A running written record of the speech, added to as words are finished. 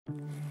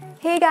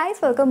Hey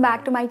guys, welcome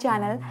back to my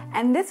channel,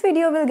 and this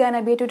video will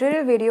gonna be a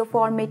tutorial video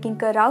for making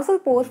carousel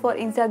posts for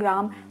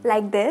Instagram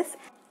like this,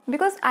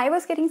 because I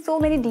was getting so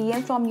many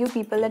DMs from you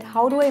people that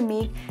how do I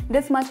make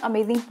this much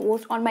amazing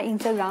post on my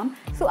Instagram.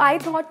 So I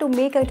thought to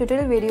make a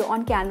tutorial video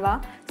on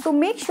Canva. So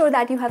make sure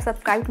that you have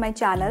subscribed my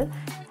channel,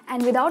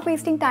 and without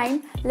wasting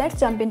time, let's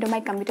jump into my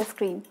computer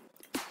screen.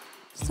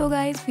 So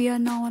guys, we are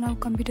now on our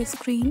computer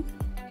screen.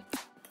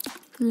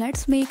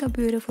 Let's make a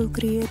beautiful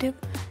creative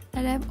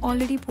that I've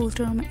already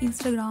posted on my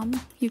Instagram.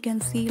 You can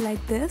see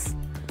like this.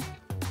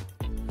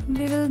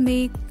 We will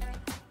make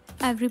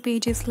every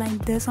pages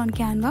like this on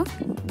Canva.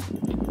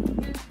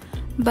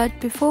 But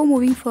before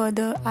moving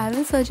further, I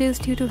will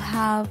suggest you to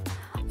have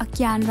a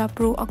Canva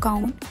Pro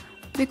account,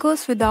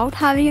 because without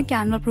having a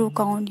Canva Pro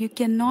account, you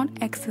cannot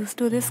access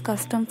to this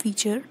custom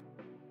feature.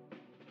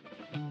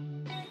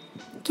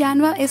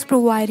 Canva is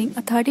providing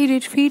a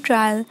 30-day free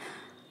trial.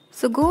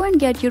 So go and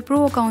get your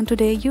Pro account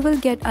today. You will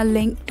get a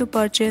link to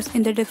purchase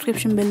in the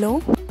description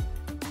below.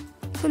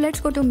 So let's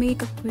go to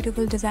make a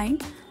beautiful design.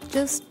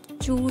 Just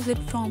choose it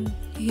from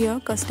here,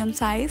 custom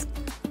size.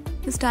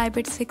 Just type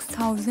it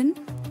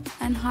 6000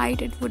 and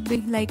height it would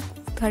be like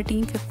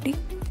 1350.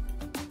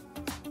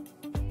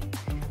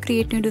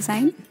 Create new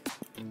design.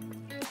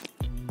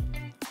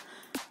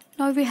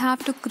 Now we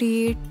have to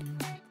create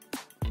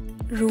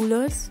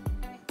rulers.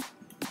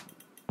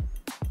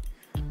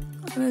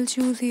 I will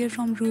choose here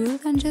from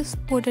rulers and just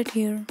put it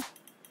here.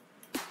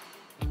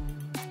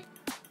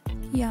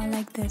 Yeah,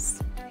 like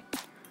this.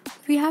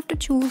 We have to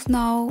choose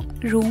now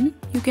room.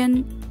 You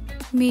can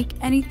make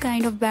any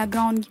kind of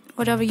background,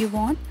 whatever you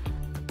want.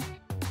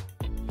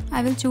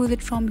 I will choose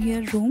it from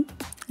here, room,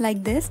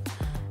 like this.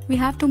 We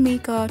have to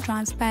make a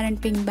transparent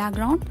pink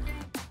background.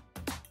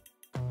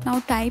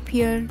 Now type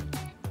here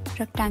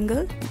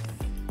rectangle.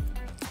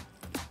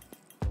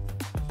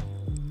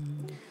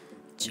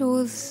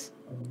 Choose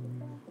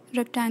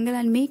rectangle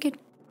and make it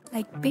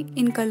like pink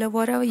in color,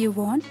 whatever you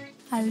want.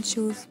 I'll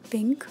choose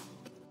pink.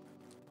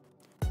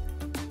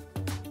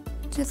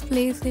 Just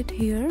place it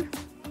here.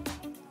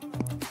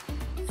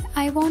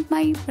 I want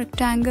my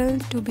rectangle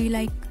to be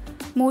like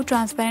more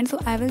transparent, so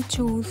I will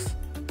choose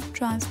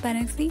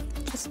transparency.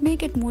 Just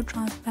make it more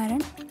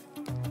transparent.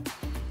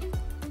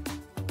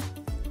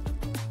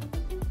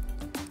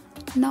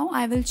 Now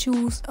I will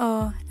choose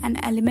an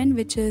element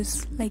which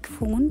is like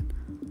phone.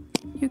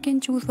 You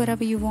can choose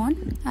whatever you want.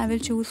 I will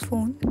choose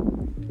phone.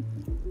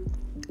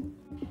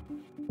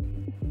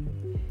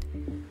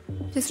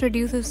 Just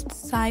reduce its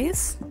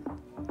size.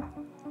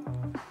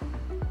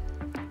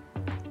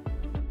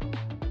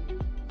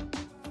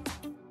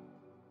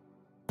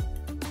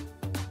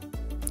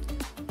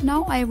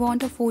 Now I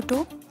want a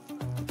photo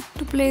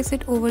to place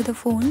it over the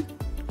phone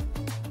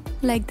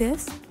like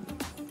this.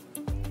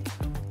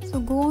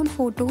 So go on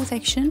photo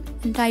section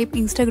and type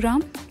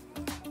Instagram.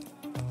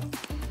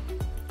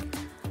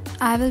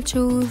 I will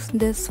choose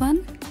this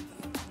one.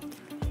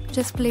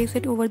 Just place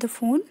it over the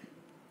phone.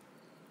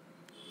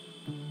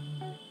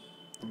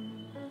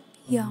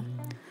 Yeah.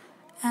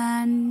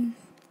 And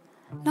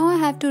now I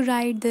have to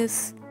write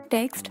this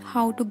text,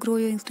 how to grow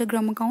your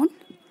Instagram account.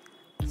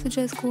 So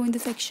just go in the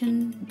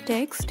section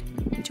text,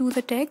 choose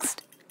a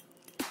text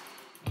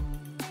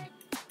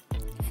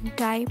and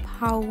type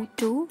how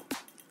to,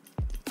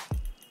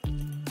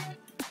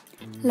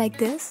 like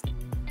this.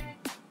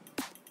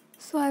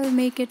 So I will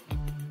make it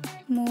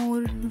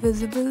more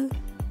visible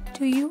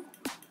to you.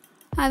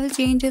 I will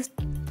change this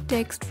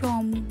text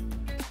from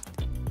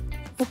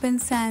Open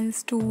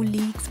Sans to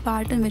Leak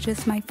Spartan, which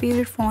is my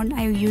favorite font.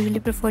 I usually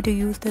prefer to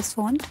use this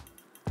font.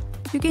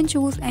 You can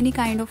choose any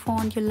kind of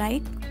font you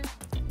like.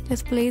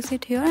 Just place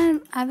it here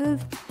and I will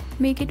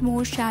make it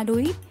more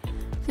shadowy.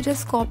 So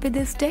just copy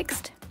this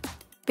text,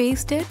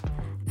 paste it,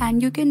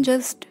 and you can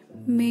just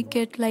make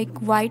it like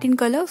white in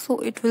color so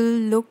it will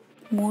look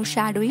more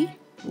shadowy.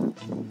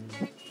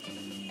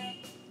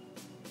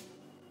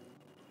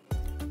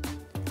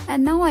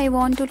 And now I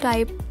want to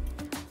type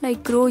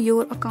like grow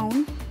your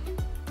account.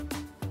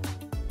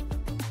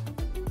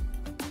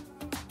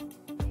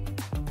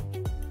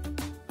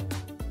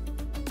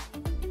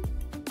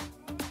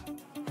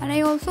 And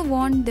I also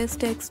want this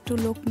text to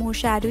look more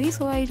shadowy,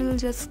 so I will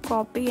just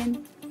copy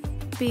and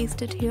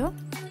paste it here.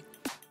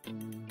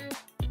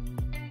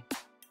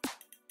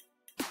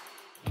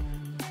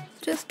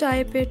 Just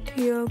type it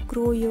here,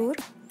 grow your.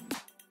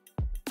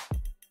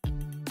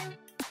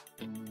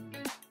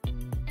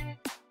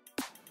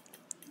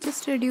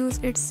 Just reduce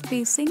its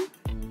spacing.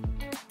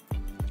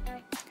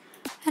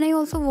 And I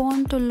also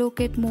want to look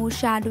it more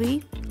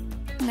shadowy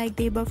like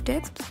the above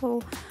text,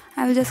 so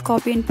I will just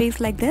copy and paste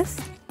like this.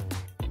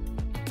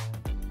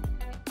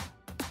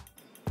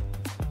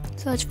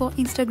 Search for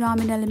Instagram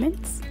in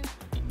elements.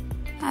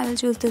 I will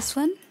choose this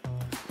one.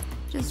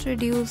 Just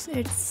reduce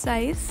its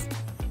size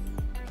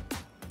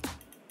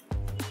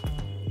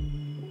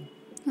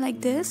like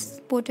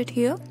this, put it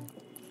here.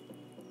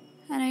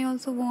 And I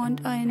also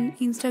want an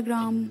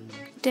Instagram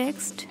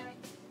text.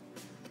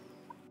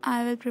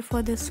 I will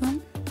prefer this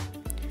one.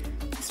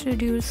 Just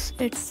reduce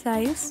its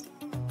size.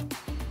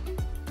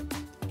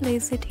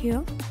 place it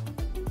here.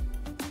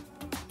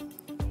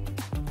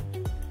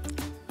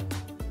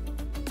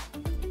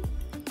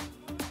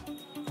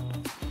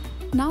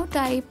 Now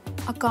type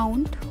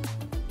account,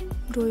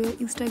 draw your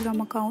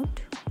Instagram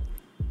account.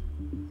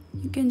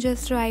 You can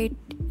just write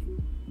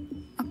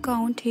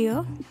account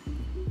here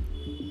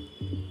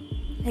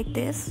like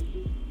this.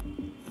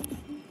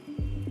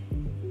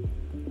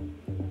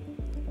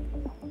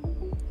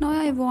 Now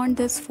I want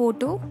this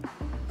photo,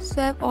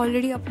 so I've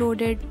already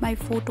uploaded my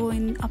photo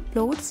in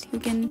uploads. You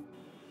can,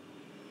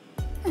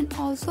 and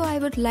also I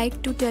would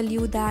like to tell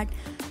you that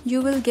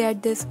you will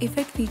get this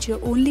effect feature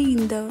only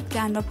in the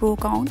Canva Pro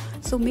account,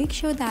 so make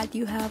sure that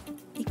you have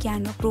a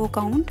Canva Pro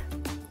account.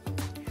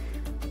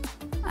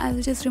 I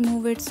will just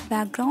remove its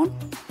background.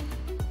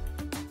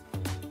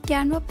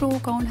 Canva Pro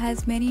account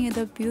has many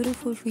other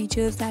beautiful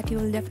features that you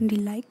will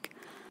definitely like.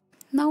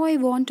 Now I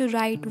want to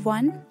write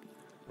one.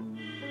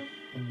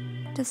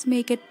 Just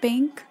make it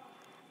pink,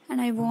 and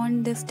I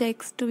want this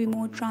text to be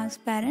more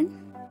transparent.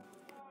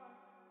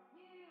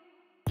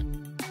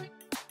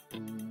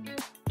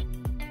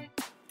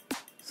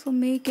 So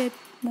make it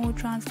more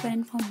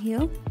transparent from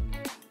here.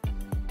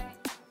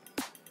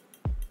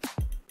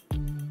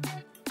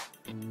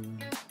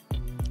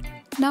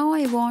 Now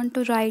I want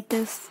to write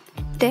this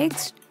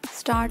text,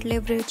 start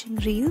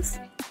leveraging Reels.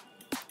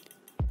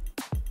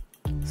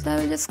 So I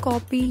will just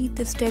copy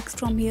this text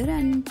from here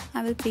and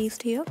I will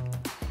paste here.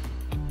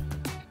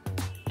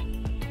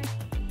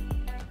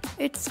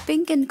 It's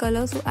pink in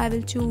color, so I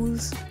will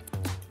choose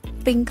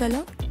pink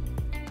color.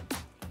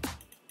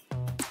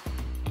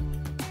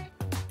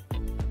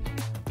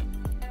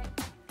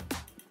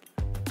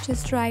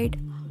 Just write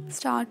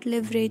start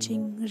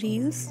leveraging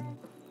Reels.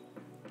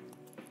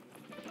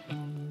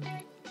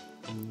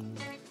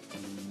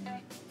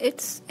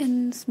 It's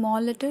in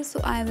small letters,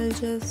 so I will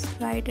just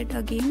write it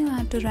again. I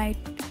have to write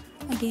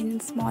again in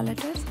small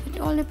letters. It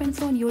all depends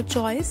on your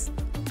choice,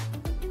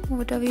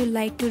 whatever you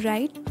like to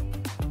write.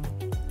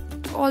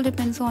 It all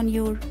depends on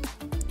your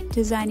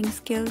designing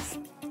skills.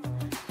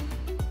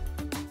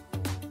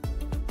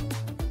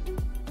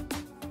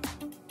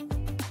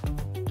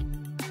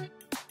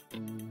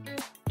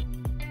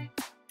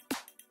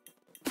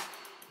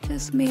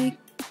 Just make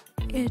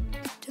it,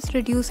 just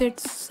reduce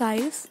its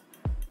size,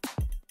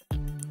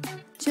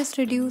 just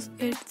reduce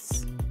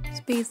its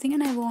spacing,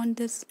 and I want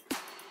this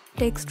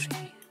text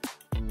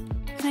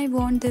and I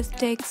want this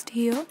text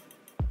here.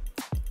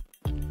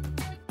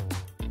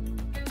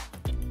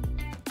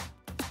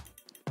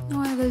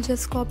 Now I will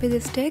just copy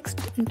this text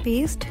and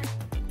paste.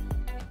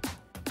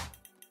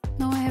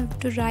 Now I have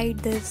to write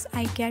this: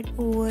 I get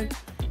over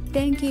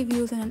 10k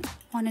views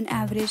on an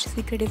average.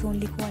 Secret is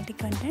only quality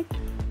content.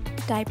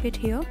 Type it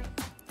here.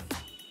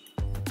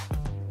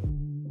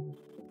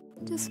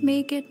 Just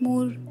make it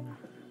more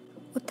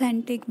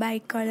authentic by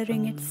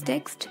coloring its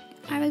text.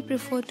 I will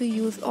prefer to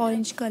use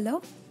orange color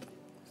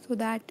so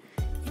that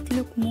it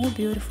look more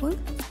beautiful.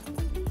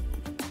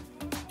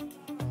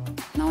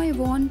 Now I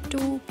want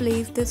to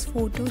place this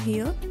photo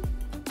here.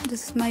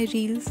 This is my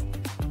Reels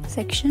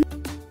section.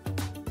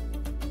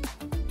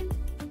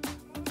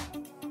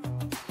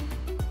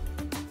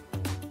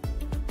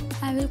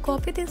 I will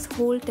copy this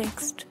whole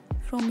text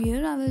from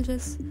here. I will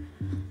just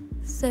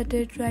set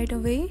it right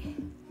away.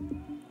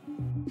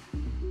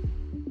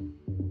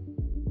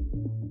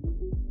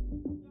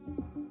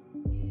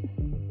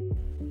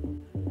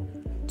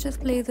 Just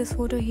place this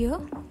photo here.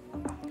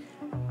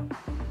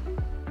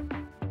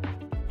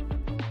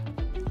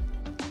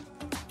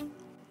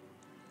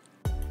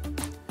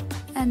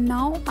 And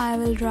now I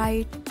will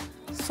write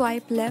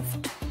swipe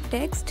left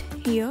text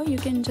here. You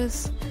can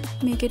just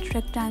make it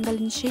rectangle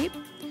in shape.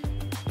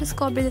 Just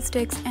copy this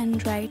text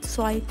and write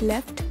swipe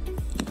left.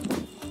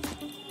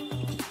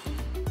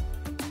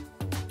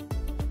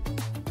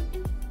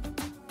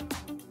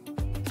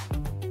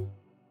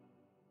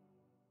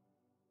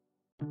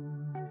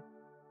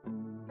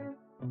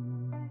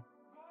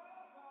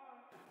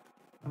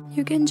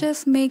 You can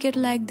just make it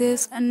like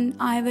this, and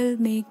I will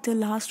make the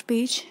last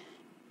page.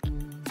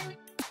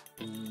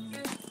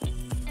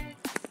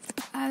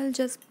 I will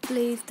just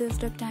place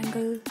this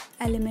rectangle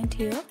element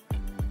here,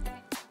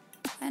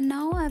 and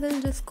now I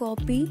will just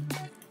copy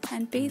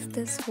and paste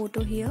this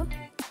photo here.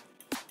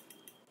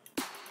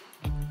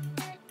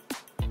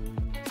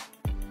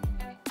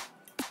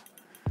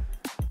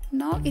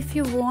 Now if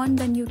you want,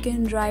 then you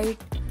can write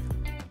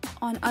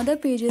on other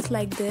pages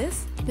like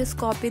this. Just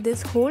copy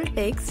this whole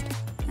text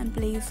and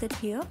place it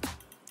here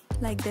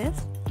like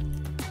this.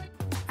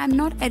 I'm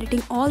not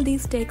editing all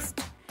these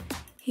texts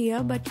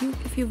here, but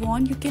if you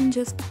want you can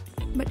just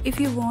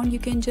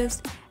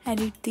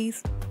edit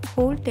these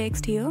whole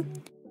text here.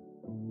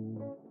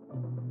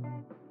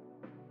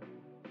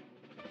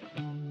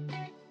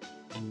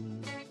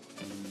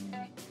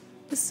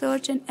 Just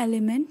search an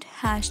element,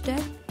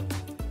 hashtag,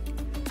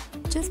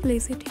 just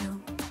place it here.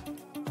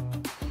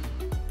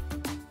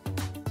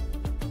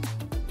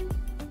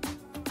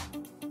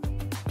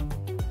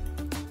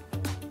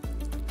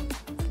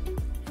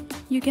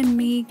 You can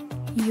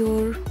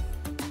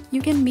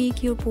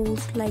make your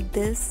post like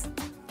this.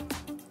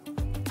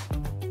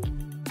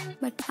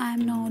 but I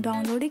am now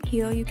downloading.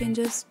 Here you can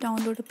just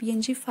download a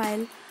PNG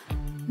file.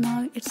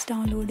 Now it's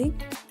downloading,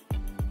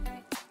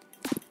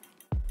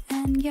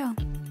 and yeah,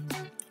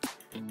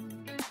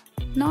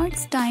 now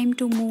it's time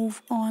to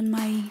move on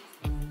my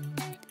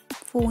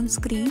phone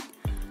screen.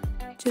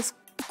 Just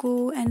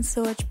go and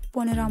search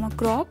panorama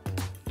crop.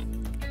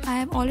 I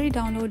have already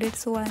downloaded,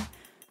 so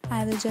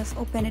I will just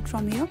open it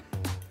from here.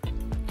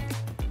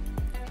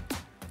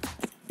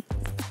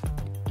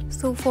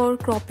 So for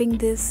cropping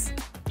this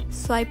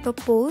swipe up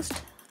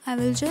post, I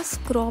will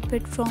just crop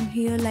it from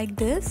here like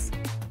this.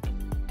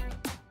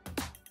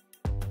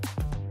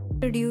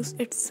 Reduce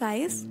its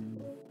size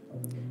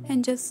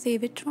and just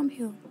save it from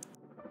here.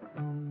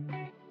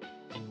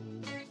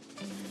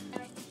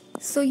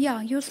 So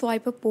yeah, your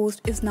swipe up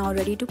post is now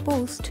ready to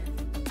post.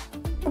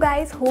 So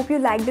guys, hope you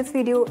liked this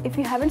video. If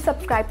you haven't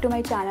subscribed to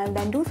my channel,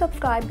 then do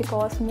subscribe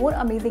because more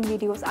amazing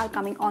videos are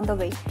coming on the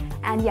way.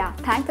 And yeah,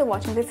 thanks for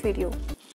watching this video.